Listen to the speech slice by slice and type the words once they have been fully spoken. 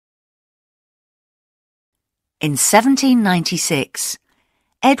In 1796,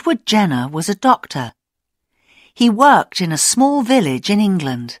 Edward Jenner was a doctor. He worked in a small village in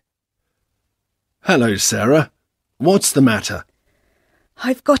England. Hello, Sarah. What's the matter?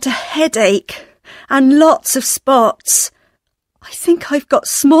 I've got a headache and lots of spots. I think I've got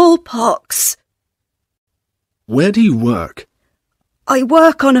smallpox. Where do you work? I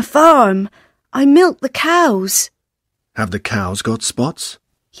work on a farm. I milk the cows. Have the cows got spots?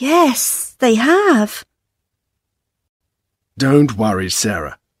 Yes, they have. Don't worry,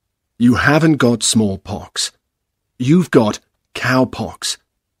 Sarah. You haven't got smallpox. You've got cowpox.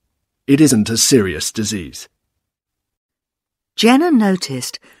 It isn't a serious disease. Jenner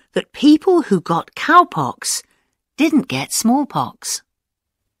noticed that people who got cowpox didn't get smallpox.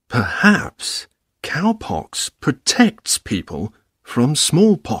 Perhaps cowpox protects people from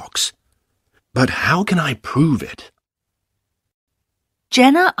smallpox. But how can I prove it?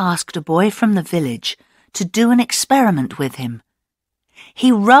 Jenner asked a boy from the village to do an experiment with him.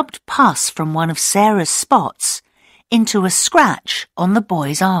 He rubbed pus from one of Sarah's spots into a scratch on the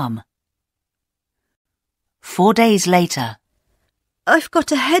boy's arm. 4 days later, I've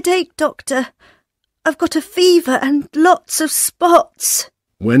got a headache, Doctor. I've got a fever and lots of spots.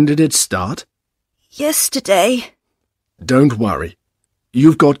 When did it start? Yesterday. Don't worry.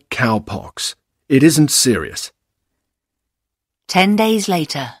 You've got cowpox. It isn't serious. 10 days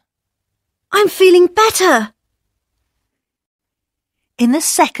later, I'm feeling better. in the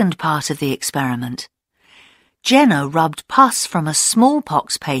second part of the experiment, Jenner rubbed pus from a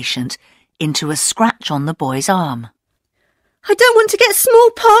smallpox patient into a scratch on the boy's arm. I don't want to get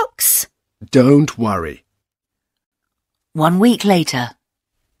smallpox. Don't worry. 1 week later,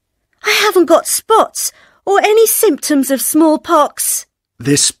 I haven't got spots or any symptoms of smallpox.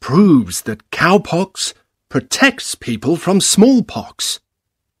 This proves that cowpox protects people from smallpox.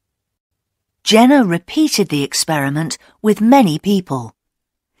 Jenner repeated the experiment with many people.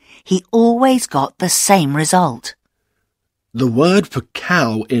 He always got the same result. The word for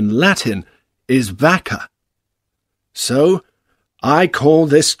cow in Latin is vacca. So, I call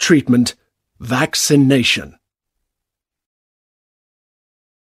this treatment vaccination.